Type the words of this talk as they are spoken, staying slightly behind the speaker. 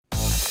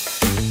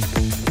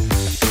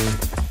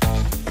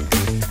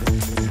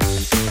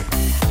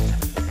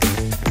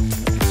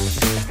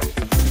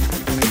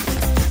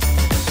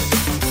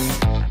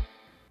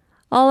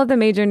All of the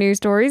major news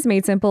stories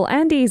made simple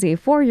and easy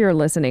for your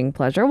listening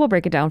pleasure. We'll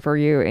break it down for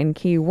you in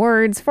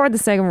keywords. For the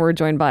segment, we're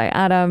joined by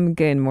Adam.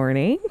 Good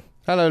morning.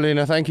 Hello,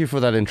 Lena. Thank you for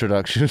that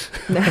introduction.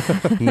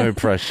 No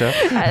pressure.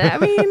 I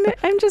mean,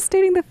 I'm just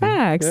stating the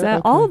facts. Yeah,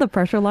 okay. All of the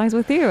pressure lies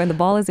with you, and the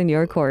ball is in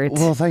your court.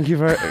 Well, thank you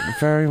very,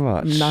 very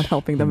much. Not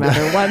helping the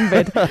matter one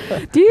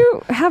bit. Do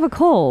you have a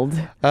cold?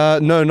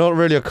 No, not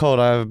really a cold.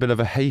 I have a bit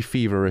of a hay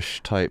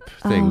feverish type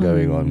thing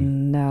going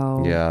on.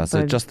 No. Yeah,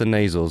 so just the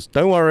nasals.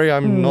 Don't worry,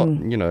 I'm not,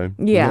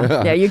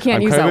 Yeah, you can't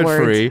I'm use that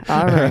word.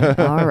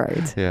 COVID-free. All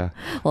right. Yeah.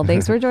 Well,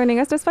 thanks for joining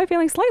us despite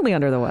feeling slightly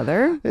under the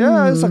weather.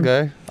 Yeah, it's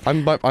okay.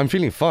 I'm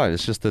feeling fine.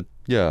 It's just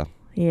Yeah.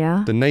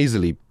 the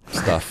nasally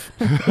stuff.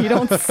 You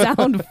don't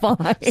sound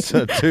fine.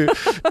 So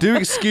do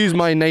excuse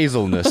my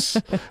nasalness.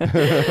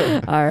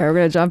 All right, we're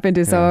going to jump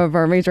into some of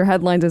our major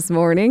headlines this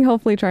morning,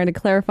 hopefully trying to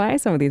clarify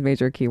some of these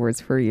major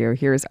keywords for you.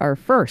 Here's our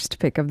first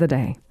pick of the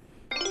day.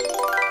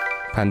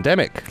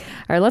 Pandemic.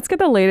 All right, let's get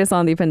the latest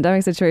on the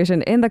pandemic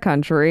situation in the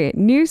country.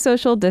 New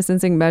social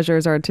distancing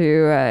measures are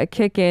to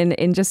kick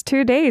in just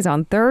 2 days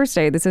on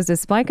Thursday. This is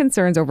despite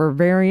concerns over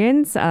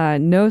variants,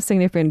 no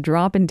significant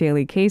drop in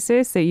daily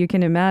cases. So you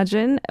can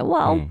imagine,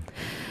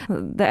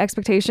 the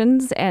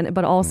expectations,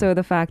 but also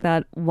the fact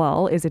that,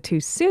 is it too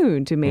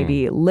soon to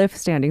maybe lift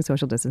standing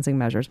social distancing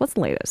measures? What's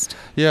the latest?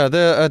 Yeah,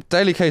 the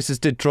daily cases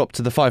did drop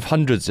to the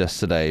 500s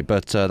yesterday,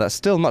 but that's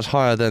still much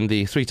higher than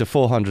the 300 to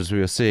 400s we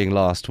were seeing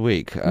last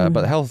week.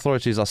 But the health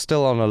authorities are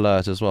still on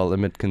alert as well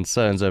amid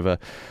concerns over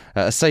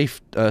a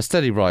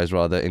steady rise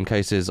in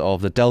cases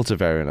of the Delta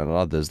variant and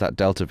others, that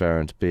Delta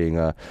variant being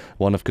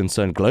one of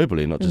concern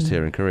globally, not just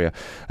here in Korea.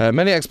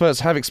 Many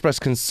experts have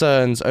expressed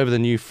concerns over the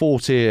new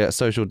 4-tier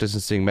social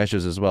distancing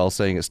measures as well,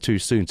 saying it's too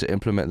soon to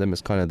implement them.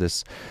 It's kind of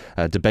this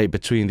debate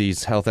between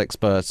these health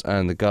experts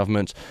and the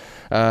government.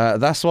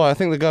 That's why I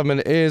think the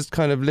government is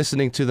kind of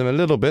listening to them a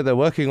little bit. They're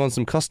working on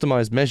some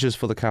customized measures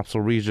for the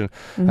capital region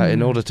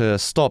in order to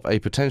stop a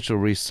potential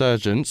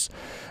resurgence.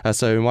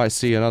 So we might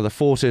see another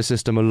 4-tier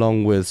system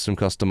along with some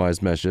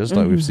customized measures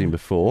like we've seen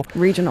before.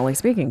 Regionally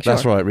speaking, sure.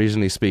 That's right,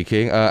 regionally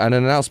speaking. And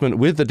an announcement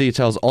with the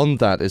details on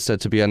that is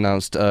said to be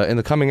announced in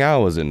the coming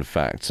hours, in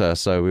fact.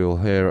 So we will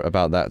hear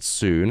about that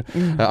soon.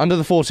 Under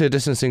the 4-tier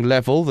distancing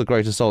level, the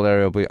Greater Seoul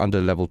area will be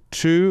under level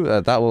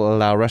 2. That will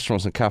allow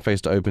restaurants and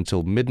cafes to open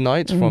till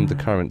midnight from the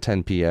current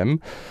 10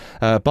 p.m.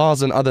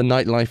 Bars and other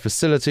nightlife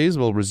facilities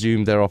will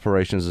resume their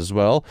operations as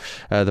well.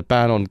 The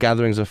ban on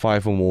gatherings of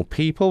 5 or more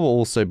people will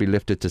also be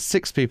lifted to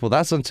 6 people.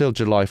 That's until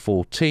July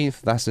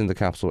 14th. That's in the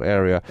capital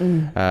area.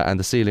 And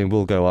the ceiling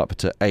will go up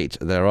to 8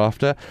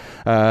 thereafter.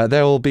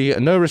 There will be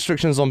no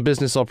restrictions on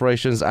business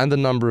operations and the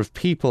number of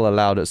people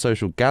allowed at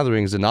social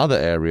gatherings in other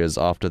areas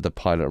after the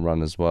pilot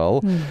run as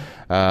well.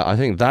 I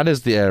think that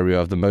is the area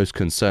of the most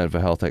concern for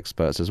health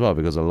experts as well,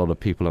 because a lot of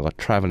people are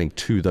traveling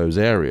to those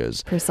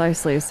areas.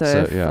 Precisely.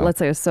 So if, let's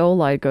say, a Seoul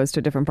light goes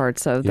to different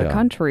parts of the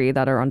country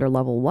that are under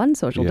level 1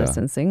 social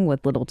distancing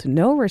with little to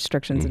no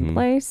restrictions in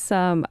place,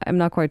 I'm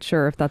not quite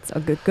sure if that's a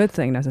good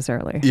thing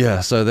necessarily. Yeah,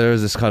 so there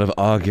is this kind of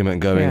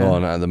argument going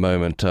on at the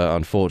moment,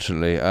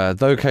 unfortunately.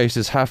 Though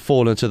cases have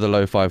fallen to the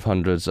low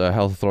 500s,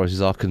 health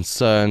authorities are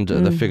concerned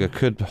the figure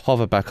could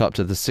hover back up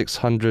to the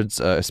 600s,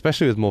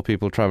 especially with more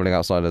people traveling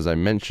outside, as I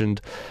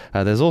mentioned.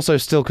 There's also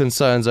still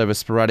concerns over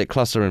sporadic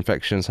cluster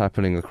infections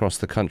happening across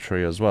the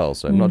country as well.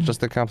 So not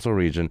just the capital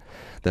region,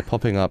 they're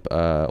popping up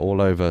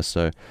all over.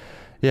 So,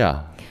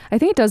 yeah. I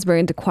think it does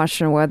bring into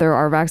question whether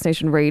our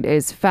vaccination rate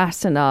is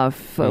fast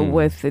enough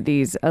with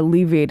these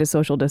alleviated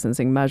social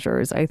distancing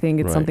measures. I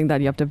think it's something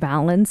that you have to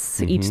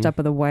balance each step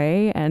of the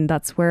way, and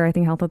that's where I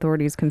think health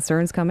authorities'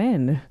 concerns come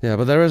in. Yeah,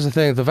 but there is a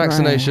thing. The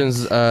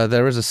vaccinations,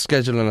 there is a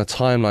schedule and a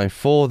timeline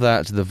for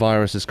that. The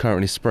virus is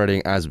currently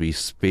spreading as we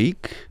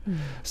speak.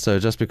 So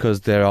just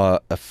because there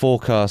are a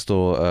forecast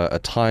or a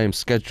time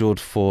scheduled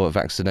for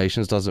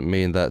vaccinations doesn't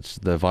mean that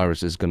the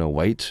virus is going to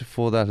wait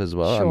for that as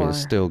well. Sure. I mean,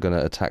 it's still going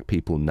to attack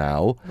people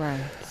now. Right.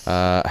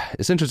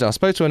 It's interesting. I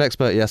spoke to an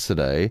expert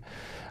yesterday,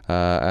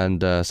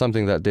 and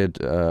something that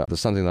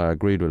I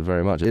agreed with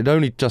very much. It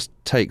only just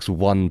takes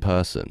one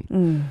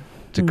person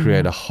to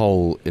create a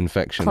whole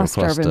infection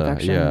cluster or cluster, of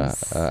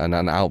infections. and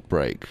an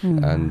outbreak.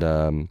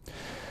 And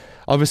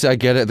obviously, I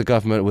get it. The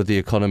government with the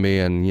economy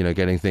and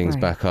getting things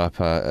back up,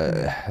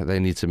 they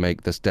need to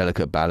make this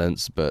delicate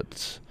balance,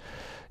 but.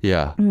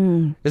 Yeah,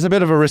 it's a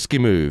bit of a risky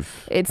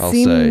move. It I'll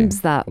seems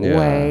say. that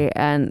way,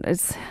 and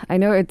I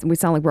know we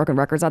sound like broken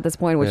records at this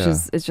point, which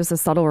is it's just a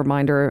subtle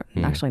reminder,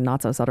 actually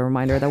not so subtle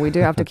reminder, that we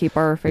do have to keep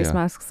our face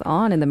masks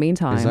on in the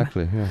meantime.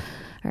 Exactly. Yeah.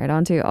 All right,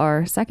 on to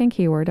our second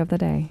keyword of the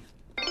day.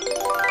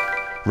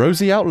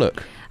 Rosy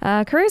outlook.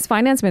 Korea's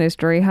finance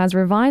ministry has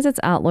revised its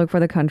outlook for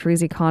the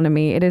country's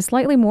economy. It is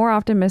slightly more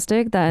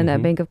optimistic than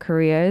Bank of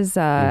Korea's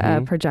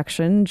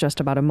projection just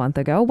about a month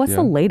ago. What's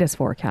the latest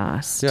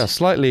forecast? Yeah,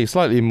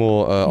 slightly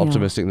more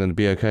optimistic than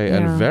BOK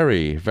and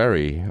very,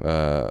 very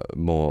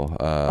more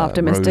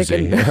optimistic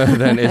rosy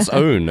than its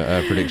own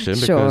prediction,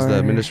 because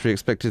the ministry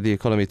expected the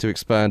economy to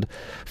expand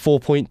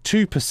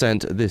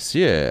 4.2% this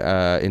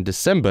year. In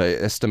December,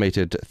 it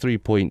estimated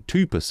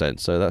 3.2%.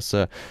 So that's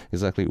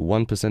exactly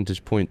 1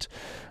 percentage point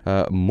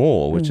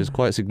more, which is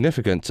quite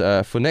significant.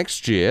 For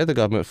next year, the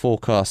government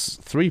forecasts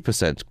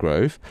 3%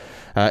 growth.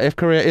 If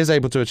Korea is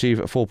able to achieve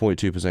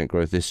 4.2%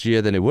 growth this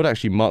year, then it would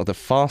actually mark the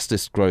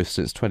fastest growth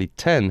since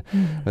 2010,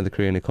 when the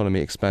Korean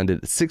economy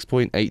expanded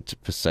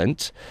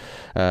 6.8%.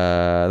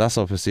 That's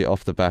obviously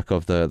off the back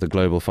of the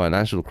global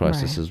financial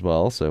crisis as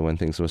well. So when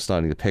things were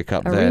starting to pick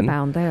up, a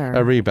rebound there.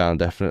 A rebound,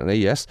 definitely,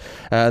 yes.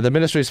 The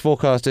ministry's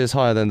forecast is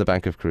higher than the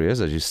Bank of Korea's,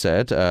 as you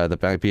said. The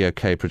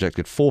BOK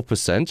projected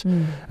 4%.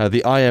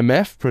 The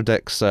IMF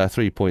predicts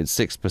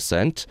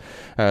 3.6%.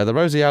 The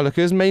rosy outlook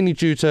is mainly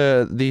due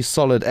to the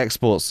solid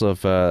exports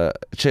of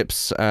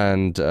chips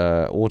and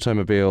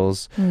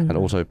automobiles and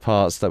auto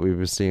parts that we've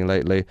been seeing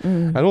lately,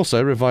 and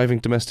also reviving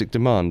domestic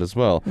demand as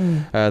well.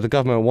 The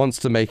government wants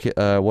to make it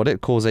what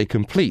it calls a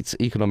complete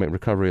economic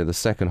recovery in the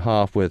second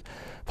half, with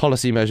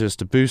policy measures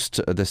to boost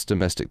this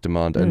domestic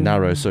demand and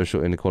narrow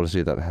social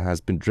inequality that has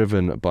been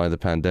driven by the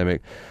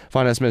pandemic.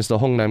 Finance Minister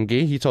Hong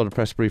Nam-gi, he told a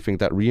press briefing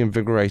that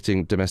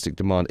reinvigorating domestic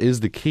demand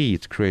is the key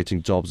to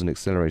creating jobs and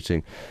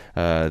accelerating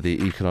the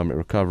economic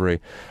recovery.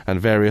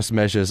 And various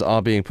measures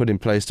are being put in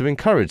place to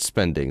encourage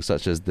spending,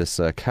 such as this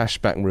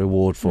cashback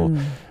reward for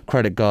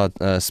credit card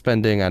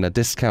spending and a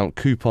discount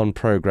coupon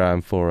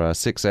program for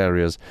 6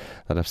 areas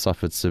that have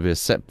suffered severe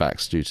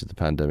setbacks due to the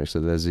pandemic. So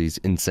there's these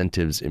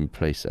incentives in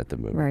place at the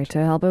moment. Right, to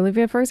help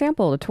alleviate, for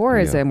example, the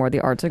tourism or the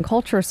arts and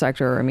culture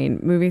sector. I mean,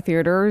 movie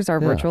theaters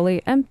are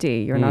virtually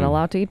empty. You're not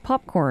allowed to eat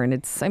popcorn.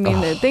 It's, I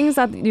mean, things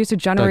that used to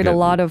generate a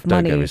lot of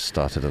money. Don't get me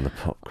started on the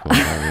popcorn.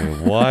 I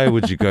mean, why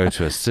would you go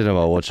to a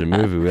cinema, watch a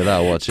movie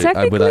without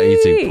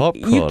eating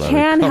popcorn? You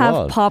can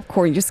have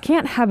popcorn. You just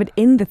can't have it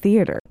in the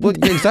theater. Well,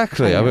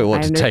 exactly. I mean,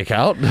 what to take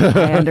out?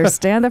 I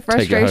understand the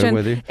frustration. Take it home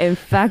with you. In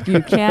fact,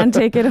 you can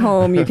take it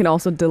home. You can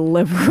also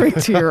deliver it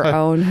to your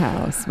own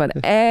house. But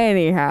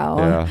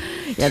anyhow,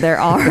 there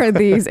are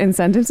these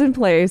incentives in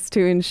place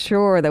to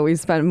ensure that we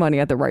spend money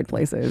at the right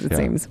places, it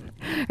seems.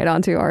 And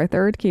on to our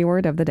third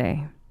keyword of the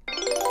day.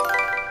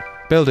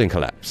 Building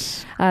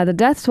collapse. The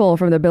death toll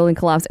from the building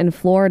collapse in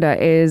Florida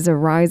is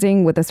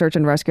rising, with the search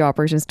and rescue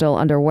operation still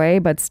underway,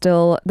 but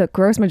still the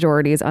gross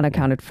majority is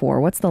unaccounted for.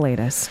 What's the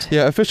latest?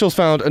 Yeah, officials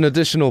found an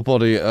additional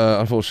body,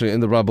 unfortunately, in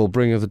the rubble,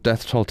 bringing the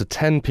death toll to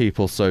 10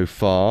 people so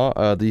far.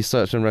 The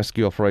search and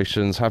rescue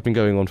operations have been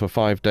going on for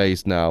 5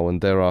 days now, and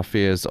there are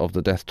fears of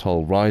the death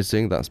toll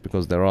rising. That's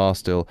because there are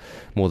still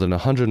more than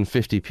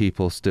 150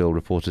 people still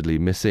reportedly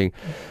missing.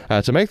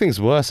 To make things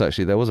worse,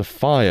 actually, there was a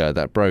fire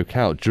that broke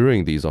out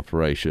during these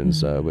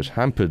operations, which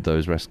hampered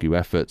those rescue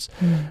efforts,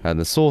 and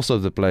the source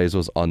of the blaze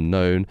was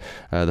unknown.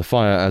 The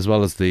fire, as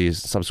well as the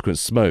subsequent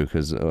smoke,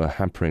 is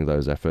hampering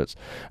those efforts.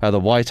 The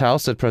White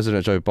House said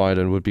President Joe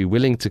Biden would be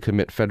willing to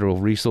commit federal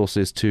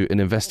resources to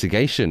an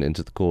investigation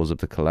into the cause of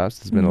the collapse.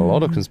 There's been a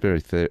lot of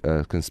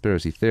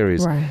conspiracy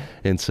theories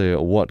into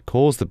what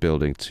caused the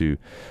building to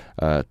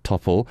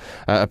topple.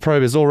 A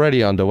probe is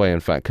already underway,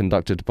 in fact,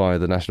 conducted by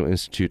the National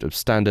Institute of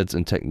Standards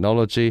and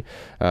Technology.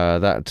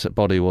 That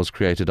body was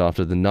created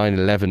after the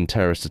 9/11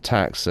 terrorist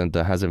attacks and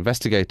has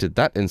investigated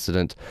that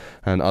incident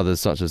and others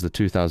such as the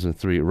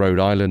 2003 Rhode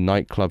Island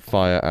nightclub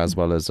fire, as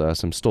well as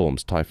some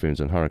storms, typhoons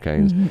and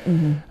hurricanes.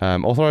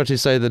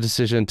 Authorities say the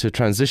decision to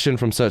transition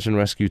from search and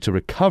rescue to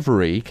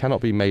recovery cannot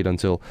be made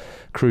until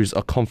crews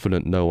are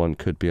confident no one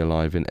could be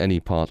alive in any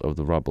part of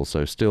the rubble.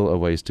 So still a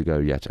ways to go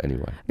yet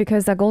anyway.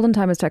 Because that golden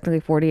time is technically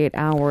 48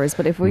 hours.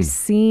 But if we've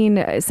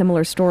seen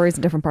similar stories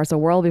in different parts of the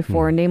world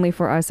before, namely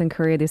for us in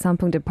Korea, the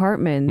Samsung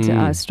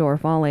department store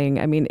falling,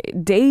 I mean,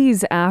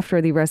 days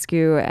after the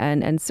rescue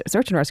and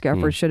search and rescue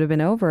efforts should have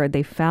been over,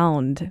 they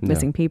found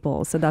missing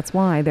people. So that's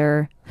why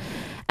they're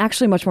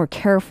actually much more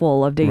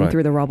careful of digging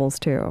through the rubbles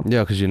too.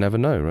 Yeah, because you never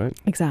know, right?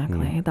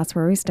 Exactly. That's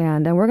where we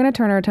stand. And we're going to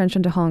turn our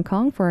attention to Hong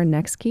Kong for our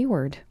next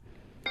keyword.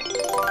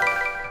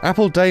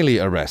 Apple Daily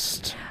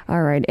arrest.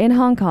 All right. In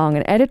Hong Kong,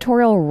 an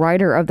editorial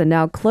writer of the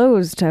now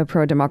closed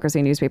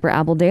pro-democracy newspaper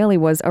Apple Daily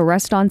was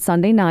arrested on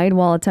Sunday night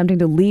while attempting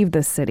to leave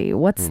the city.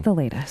 What's the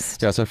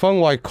latest? Yeah, so Feng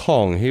Wai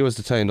Kong, he was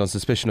detained on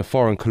suspicion of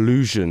foreign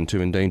collusion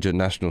to endanger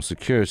national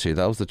security.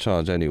 That was the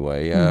charge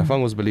anyway.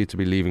 Feng was believed to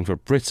be leaving for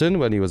Britain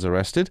when he was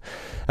arrested.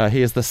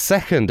 He is the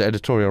second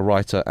editorial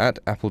writer at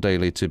Apple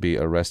Daily to be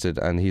arrested,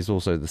 and he's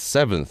also the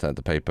 7th at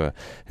the paper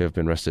who have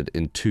been arrested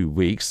in 2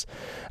 weeks.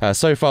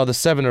 So far, the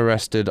 7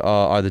 arrested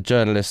are either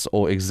journalists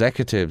or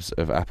executives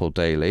of Apple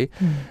Daily.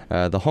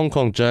 The Hong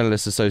Kong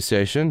Journalists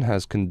Association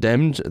has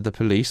condemned the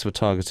police for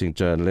targeting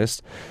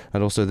journalists,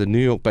 and also the New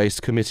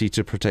York-based Committee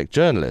to Protect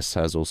Journalists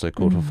has also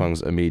called for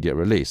Feng's immediate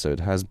release. So it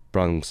has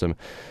brought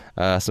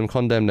some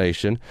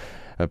condemnation.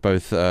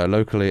 both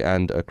locally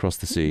and across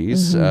the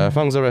seas.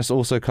 Fang's arrest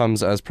also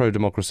comes as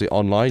pro-democracy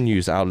online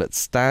news outlet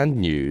Stand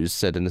News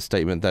said in a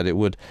statement that it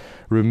would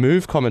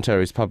remove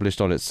commentaries published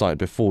on its site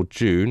before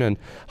June and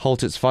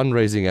halt its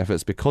fundraising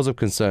efforts because of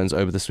concerns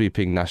over the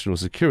sweeping national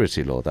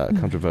security law, that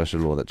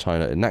controversial law that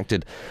China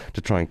enacted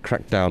to try and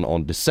crack down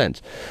on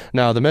dissent.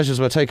 Now, the measures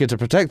were taken to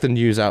protect the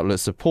news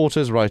outlet's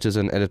supporters, writers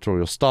and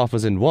editorial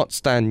staffers in what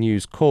Stand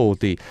News called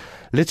the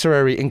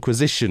literary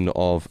inquisition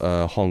of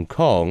Hong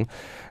Kong.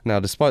 Now,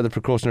 despite the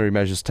precautionary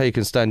measures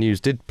taken, Stand News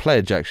did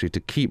pledge actually to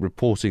keep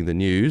reporting the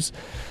news.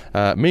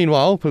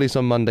 Meanwhile, police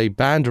on Monday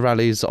banned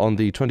rallies on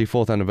the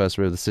 24th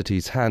anniversary of the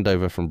city's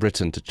handover from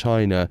Britain to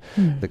China.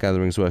 The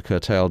gatherings were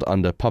curtailed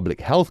under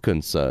public health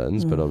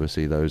concerns, but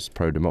obviously those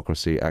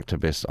pro-democracy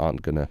activists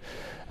aren't going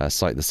to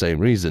cite the same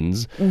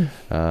reasons.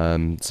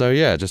 So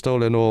yeah, just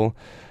all in all,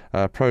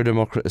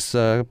 pro-democracy. It's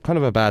kind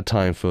of a bad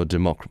time for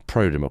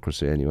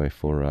pro-democracy anyway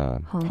for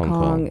Hong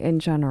Kong in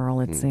general,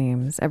 it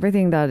seems.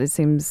 Everything that it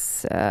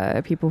seems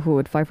people who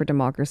would fight for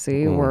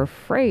democracy were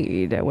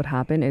afraid would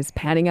happen is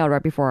panning out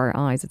right before our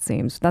eyes, it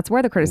seems. That's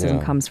where the criticism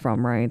comes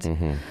from, right?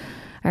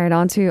 All right,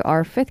 on to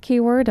our fifth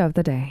keyword of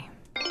the day.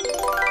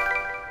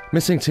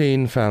 Missing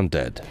teen found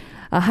dead.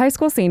 A high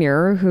school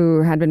senior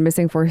who had been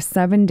missing for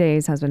 7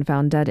 days has been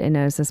found dead in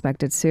a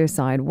suspected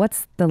suicide.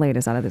 What's the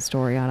latest out of this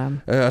story,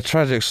 Adam? A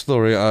tragic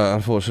story,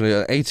 unfortunately.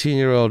 An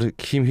 18-year-old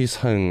Kim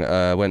Hee-sung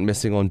went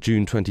missing on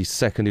June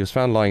 22nd. He was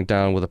found lying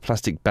down with a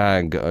plastic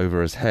bag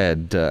over his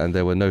head, and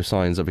there were no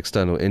signs of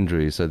external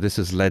injury. So this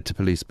has led to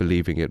police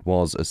believing it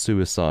was a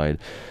suicide.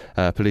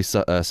 Police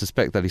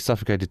suspect that he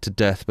suffocated to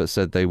death, but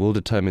said they will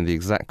determine the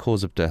exact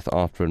cause of death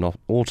after an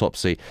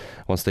autopsy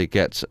once they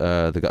get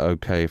the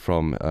okay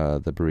from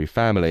the bereaved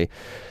family.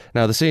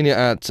 Now, the senior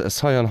at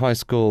Sayeon High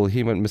School,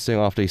 he went missing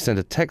after he sent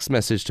a text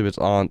message to his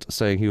aunt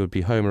saying he would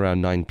be home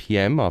around 9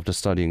 p.m. after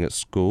studying at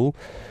school.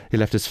 He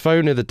left his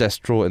phone near the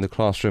desk drawer in the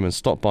classroom and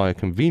stopped by a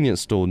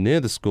convenience store near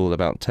the school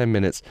about 10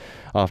 minutes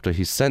after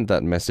he sent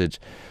that message.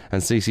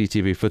 And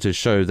CCTV footage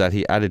showed that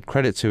he added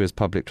credit to his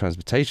public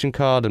transportation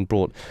card and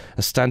brought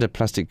a standard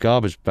plastic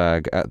garbage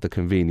bag at the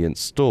convenience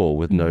store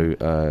with no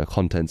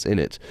contents in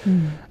it.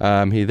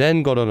 He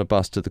then got on a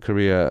bus to the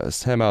Korea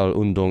Saemaul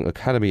Undong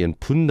Academy in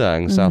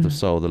Pundang, south of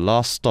Seoul, the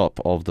last stop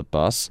of the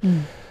bus.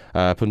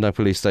 Pundang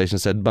police station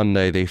said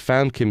Monday they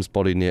found Kim's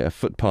body near a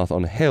footpath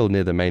on a hill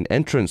near the main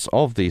entrance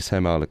of the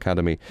Saemaul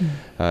Academy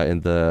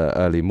in the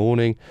early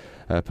morning.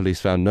 Police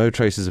found no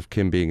traces of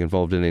Kim being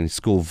involved in any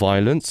school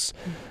violence.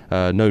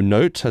 No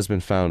note has been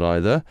found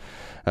either.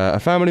 A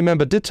family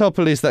member did tell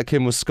police that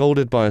Kim was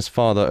scolded by his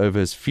father over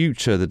his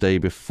future the day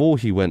before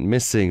he went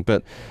missing,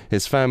 but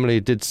his family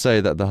did say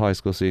that the high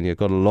school senior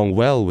got along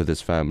well with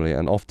his family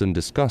and often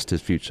discussed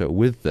his future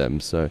with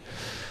them. So,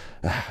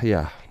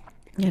 yeah.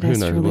 It is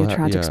truly a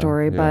tragic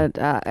story, but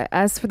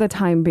as for the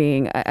time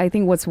being, I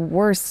think what's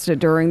worse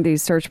during the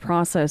search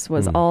process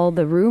was all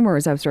the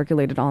rumors I've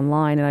circulated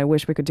online, and I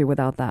wish we could do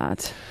without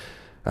that.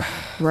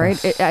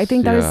 Right? I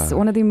think that is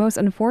one of the most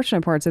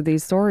unfortunate parts of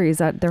these stories,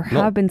 that there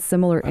have been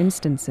similar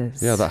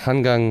instances. Yeah, that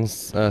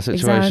Hangang's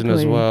situation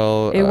as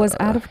well. It was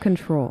out of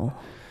control.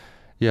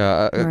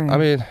 Yeah, right. I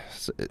mean,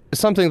 it's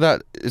something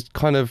that is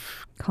kind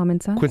of common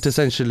sense,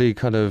 quintessentially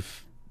kind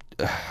of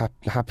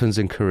happens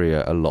in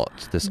Korea a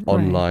lot. This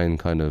online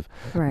kind of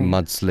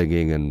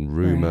mudslinging and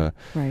rumor.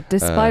 Right.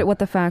 Despite what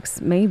the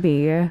facts may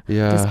be,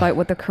 despite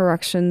what the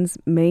corrections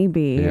may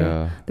be,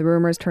 the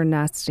rumors turn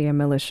nasty and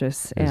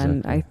malicious.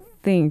 And I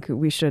think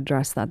we should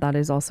address that. That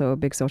is also a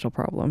big social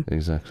problem.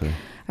 Exactly.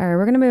 All right,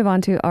 we're going to move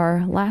on to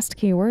our last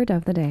keyword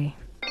of the day.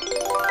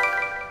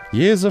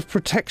 Years of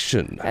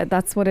protection.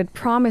 That's what it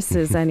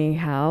promises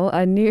anyhow.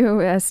 A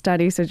new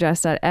study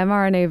suggests that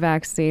mRNA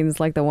vaccines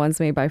like the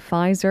ones made by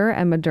Pfizer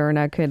and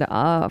Moderna could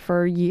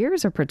offer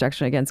years of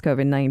protection against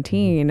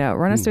COVID-19.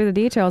 Run us through the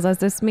details, as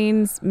this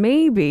means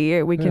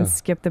maybe we can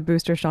skip the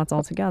booster shots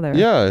altogether.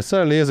 Yeah, it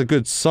certainly is a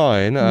good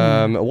sign.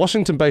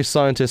 Washington-based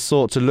scientists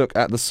sought to look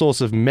at the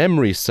source of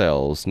memory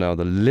cells, now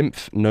the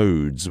lymph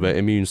nodes, where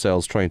immune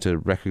cells train to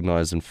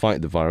recognize and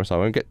fight the virus. I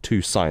won't get too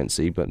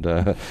sciencey, but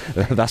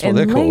that's what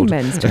they're called.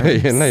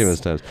 In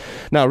layman's terms.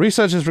 Now,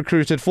 researchers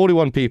recruited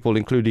 41 people,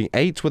 including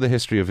 8 with a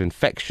history of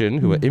infection,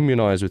 who were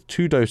immunized with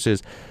 2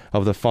 doses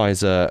of the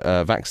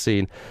Pfizer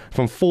vaccine.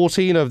 From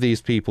 14 of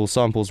these people,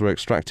 samples were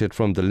extracted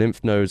from the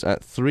lymph nodes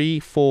at 3,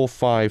 4,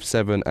 5,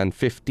 7, and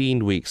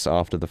 15 weeks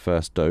after the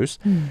first dose.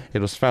 It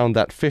was found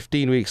that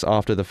 15 weeks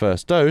after the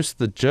first dose,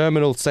 the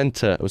germinal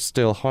center was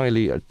still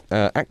highly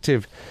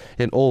active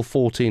in all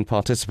 14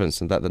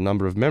 participants, and that the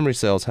number of memory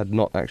cells had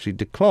not actually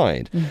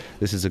declined.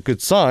 This is a good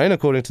sign,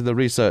 according to the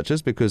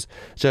researchers, because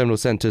germinal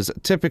centers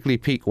typically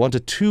peak 1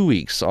 to 2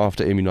 weeks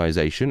after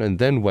immunization and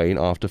then wane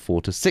after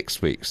 4 to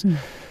 6 weeks.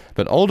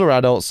 But older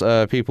adults,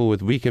 people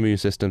with weak immune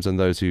systems and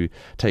those who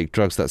take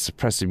drugs that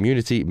suppress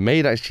immunity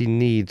may actually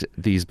need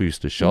these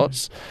booster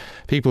shots.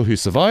 People who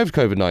survived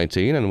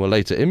COVID-19 and were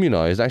later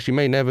immunized actually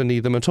may never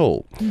need them at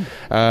all.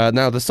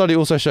 Now, the study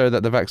also showed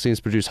that the vaccines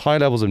produce high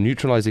levels of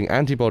neutralizing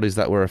antibodies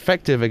that were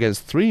effective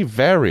against 3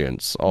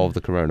 variants of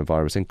the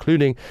coronavirus,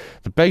 including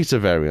the beta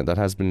variant that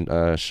has been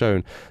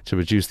shown to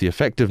reduce the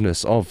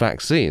effectiveness of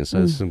vaccines. So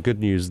there's some good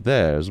news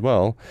there as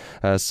well.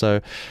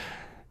 So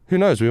who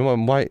knows?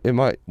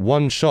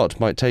 One shot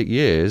might take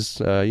years.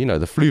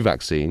 The flu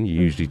vaccine you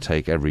usually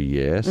take every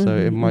year, so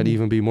it might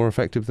even be more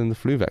effective than the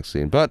flu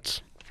vaccine.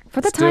 But for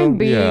the time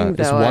being,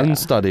 it's though, one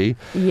study.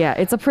 Yeah,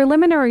 it's a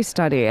preliminary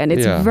study, and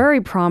it's very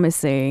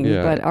promising.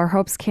 Yeah. But our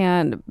hopes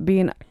can't be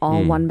in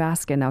all one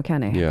basket now,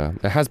 can they? Yeah,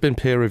 it has been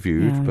peer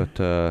reviewed,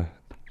 but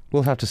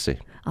we'll have to see.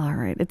 All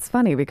right. It's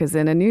funny because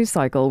in a news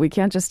cycle, we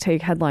can't just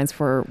take headlines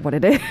for what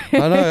it is. I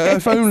know.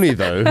 If only,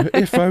 though.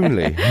 If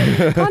only.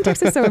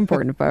 Context is so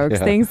important, folks.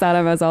 Yeah. Thanks,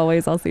 Adam. As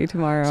always, I'll see you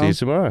tomorrow. See you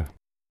tomorrow.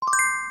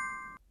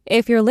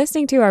 If you're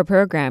listening to our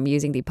program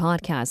using the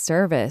podcast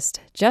service,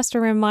 just a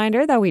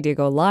reminder that we do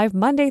go live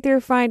Monday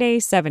through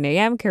Friday, 7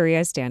 a.m.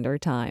 Korea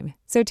Standard Time.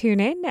 So tune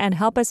in and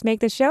help us make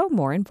the show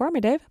more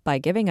informative by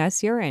giving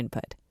us your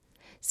input.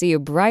 See you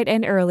bright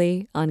and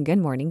early on Good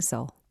Morning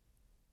Seoul.